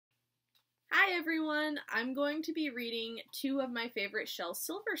Hi everyone! I'm going to be reading two of my favorite Shel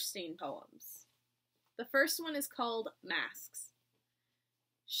Silverstein poems. The first one is called Masks.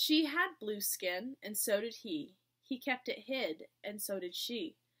 She had blue skin, and so did he. He kept it hid, and so did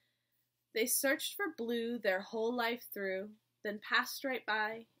she. They searched for blue their whole life through, then passed right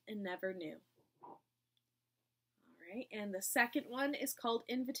by and never knew. Alright, and the second one is called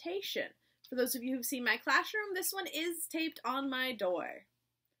Invitation. For those of you who've seen my classroom, this one is taped on my door.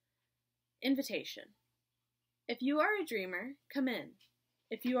 Invitation. If you are a dreamer, come in.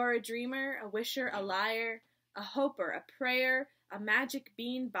 If you are a dreamer, a wisher, a liar, a hoper, a prayer, a magic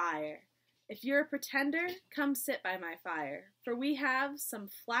bean buyer, if you're a pretender, come sit by my fire, for we have some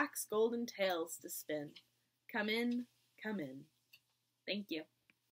flax golden tales to spin. Come in, come in. Thank you.